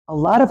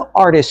A lot of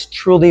artists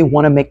truly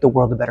want to make the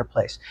world a better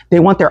place.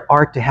 They want their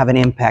art to have an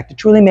impact, to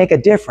truly make a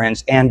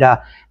difference. And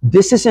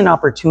this is an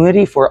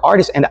opportunity for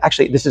artists. And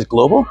actually, this is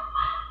global.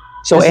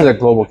 So this is a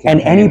global campaign.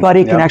 And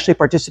anybody can actually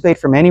participate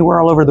from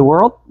anywhere all over the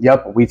world?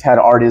 Yep. We've had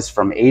artists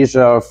from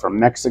Asia, from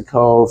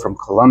Mexico, from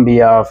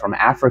Colombia, from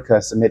Africa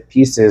submit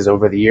pieces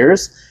over the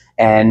years.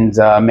 And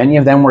many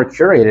of them were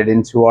curated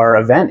into our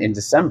event in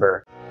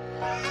December.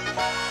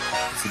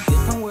 It's a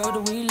different world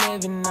that we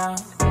live in now.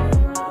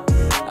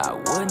 I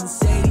wouldn't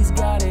say he's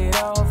got it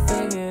all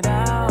figured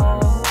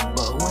out,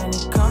 but when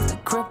it comes to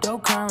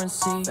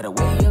cryptocurrency, better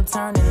wait your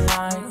turn in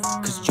line,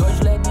 cause George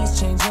Levy's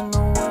changing the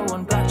world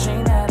one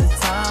blockchain at a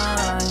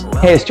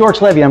time. Hey, it's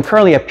George Levy. I'm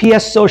currently at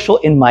PS Social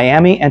in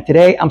Miami, and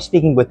today I'm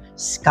speaking with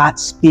Scott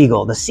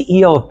Spiegel, the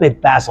CEO of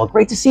BitBasel.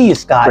 Great to see you,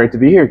 Scott. Great to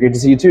be here. Great to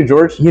see you too,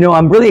 George. You know,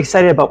 I'm really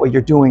excited about what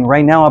you're doing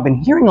right now. I've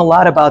been hearing a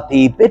lot about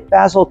the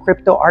BitBasel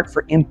Crypto Art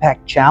for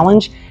Impact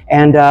Challenge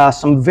and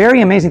some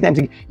very amazing things.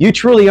 You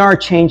truly are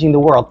changing the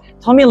world.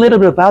 Tell me a little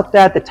bit about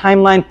that, the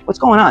timeline, what's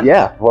going on?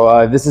 Yeah,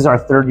 well, this is our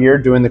third year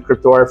doing the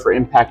Crypto Art for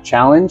Impact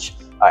Challenge.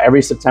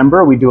 Every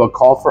September, we do a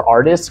call for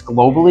artists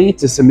globally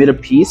to submit a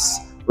piece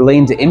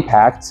relating to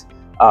impact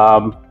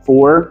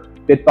for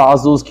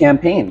BitBasel's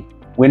campaign.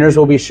 Winners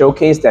will be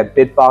showcased at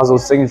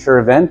BitBasel's signature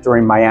event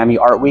during Miami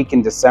Art Week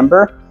in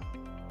December.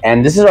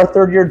 And this is our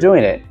third year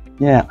doing it.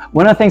 Yeah,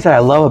 one of the things that I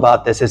love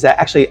about this is that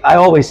actually I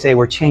always say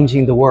we're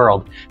changing the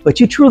world, but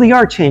you truly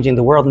are changing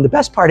the world. And the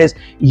best part is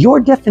your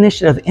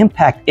definition of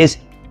impact is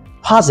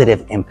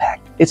positive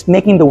impact. It's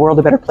making the world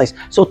a better place.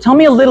 So tell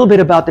me a little bit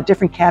about the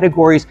different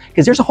categories,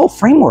 because there's a whole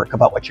framework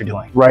about what you're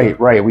doing.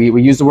 Right.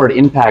 We use the word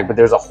impact, but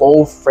there's a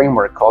whole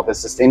framework called the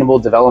Sustainable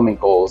Development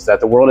Goals that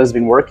the world has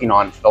been working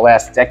on for the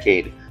last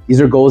decade.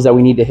 These are goals that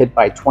we need to hit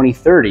by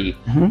 2030,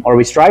 or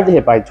we strive to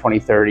hit by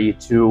 2030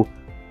 to,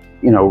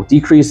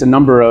 decrease a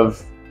number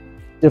of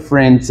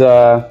different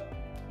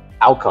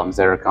outcomes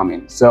that are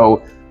coming.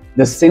 So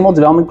the Sustainable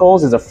Development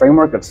Goals is a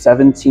framework of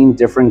 17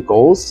 different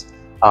goals.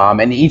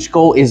 And each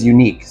goal is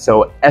unique.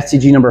 So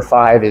SDG number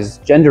 5 is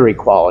gender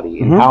equality,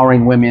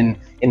 empowering women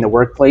in the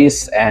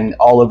workplace and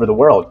all over the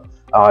world.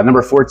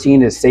 Number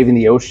 14 is saving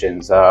the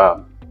oceans,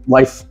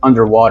 life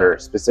underwater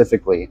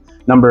specifically.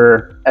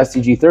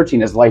 SDG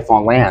 13 is life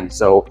on land.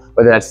 So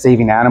whether that's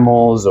saving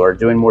animals or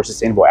doing more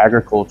sustainable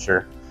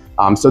agriculture.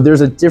 So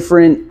there's a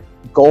different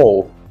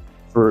goal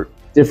for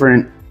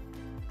different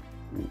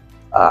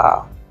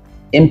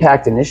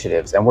impact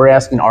initiatives. And we're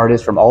asking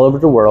artists from all over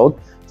the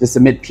world to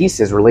submit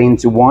pieces relating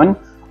to one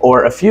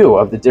or a few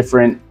of the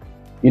different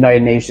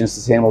United Nations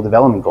Sustainable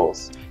Development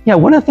Goals. Yeah,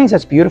 one of the things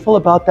that's beautiful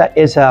about that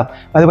is,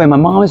 by the way, my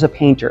mom is a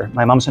painter.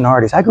 My mom's an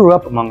artist. I grew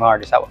up among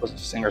artists. I was a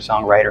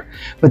singer-songwriter.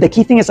 But the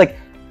key thing is,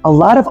 a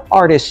lot of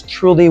artists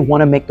truly want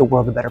to make the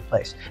world a better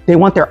place. They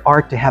want their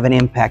art to have an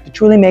impact, to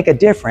truly make a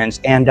difference.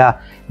 And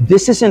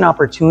this is an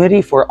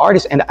opportunity for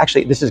artists. And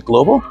actually, this is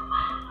global.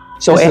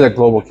 So this is a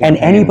global campaign. And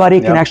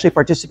anybody can actually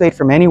participate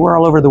from anywhere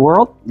all over the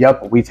world?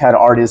 Yep. We've had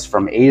artists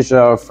from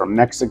Asia, from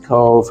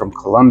Mexico, from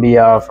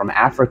Colombia, from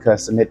Africa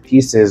submit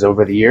pieces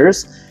over the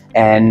years.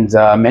 And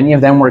many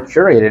of them were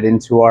curated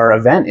into our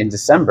event in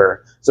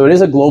December. So it is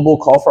a global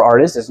call for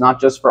artists. It's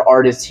not just for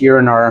artists here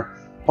in our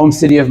home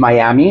city of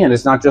Miami, and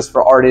it's not just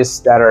for artists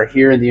that are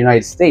here in the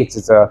United States.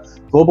 It's a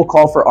global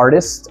call for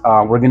artists.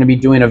 We're going to be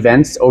doing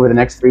events over the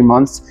next 3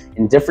 months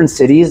in different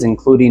cities,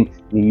 including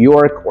New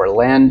York,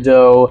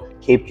 Orlando,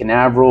 Cape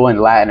Canaveral, and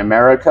Latin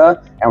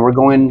America. And we're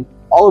going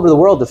all over the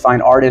world to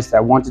find artists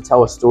that want to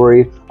tell a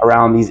story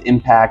around these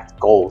impact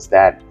goals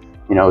that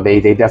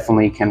they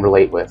definitely can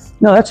relate with.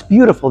 No, that's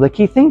beautiful. The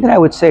key thing that I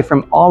would say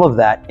from all of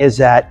that is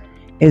that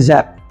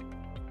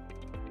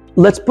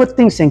let's put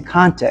things in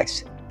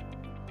context.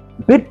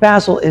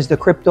 BitBasel is the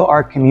crypto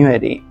art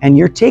community, and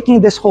you're taking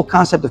this whole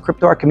concept of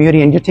crypto art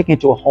community and you're taking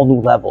it to a whole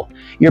new level.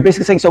 You're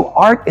basically saying, so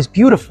art is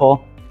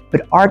beautiful,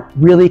 but art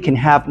really can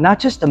have not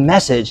just a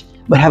message,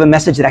 but have a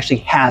message that actually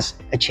has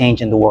a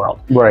change in the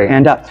world. Right.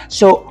 And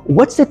so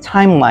what's the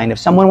timeline if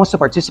someone wants to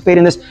participate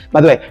in this?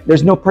 By the way,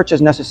 there's no purchase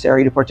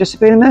necessary to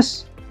participate in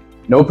this?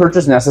 No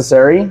purchase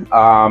necessary.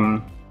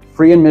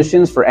 Free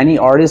admissions for any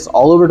artist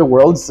all over the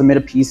world. Submit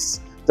a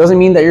piece. Doesn't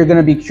mean that you're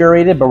going to be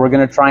curated, but we're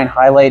going to try and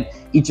highlight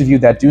each of you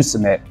that do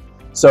submit.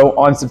 So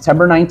on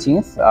September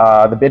 19th,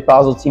 the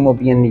BitBasel team will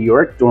be in New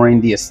York during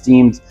the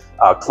esteemed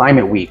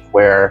Climate Week,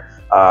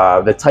 where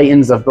the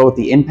titans of both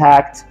the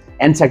impact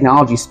and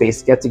technology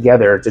space get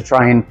together to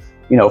try and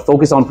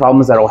focus on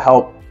problems that will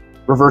help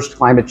reverse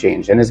climate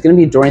change. And it's going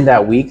to be during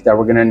that week that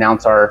we're going to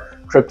announce our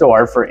Crypto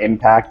Art for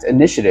Impact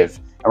initiative.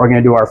 And we're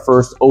going to do our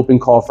first open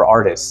call for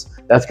artists.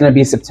 That's going to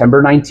be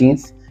September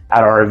 19th.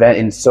 At our event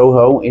in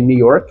Soho in New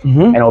York.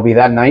 And it'll be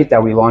that night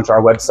that we launch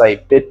our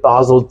website,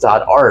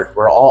 bitbasel.art,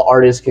 where all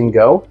artists can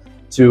go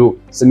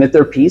to submit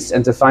their piece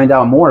and to find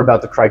out more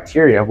about the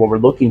criteria of what we're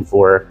looking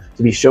for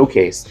to be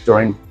showcased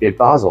during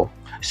BitBasel.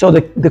 So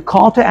the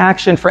call to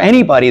action for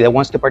anybody that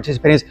wants to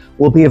participate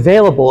will be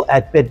available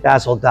at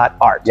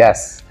bitbasel.art.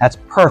 Yes. That's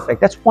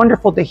perfect. That's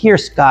wonderful to hear,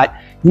 Scott.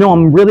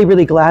 I'm really,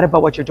 really glad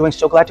about what you're doing.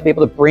 So glad to be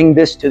able to bring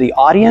this to the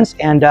audience.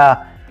 And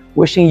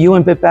Wishing you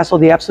and BitBasel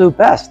the absolute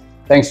best.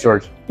 Thanks,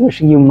 George.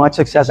 Wishing you much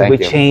success as we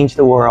Thank you. change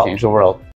the world. Change the world.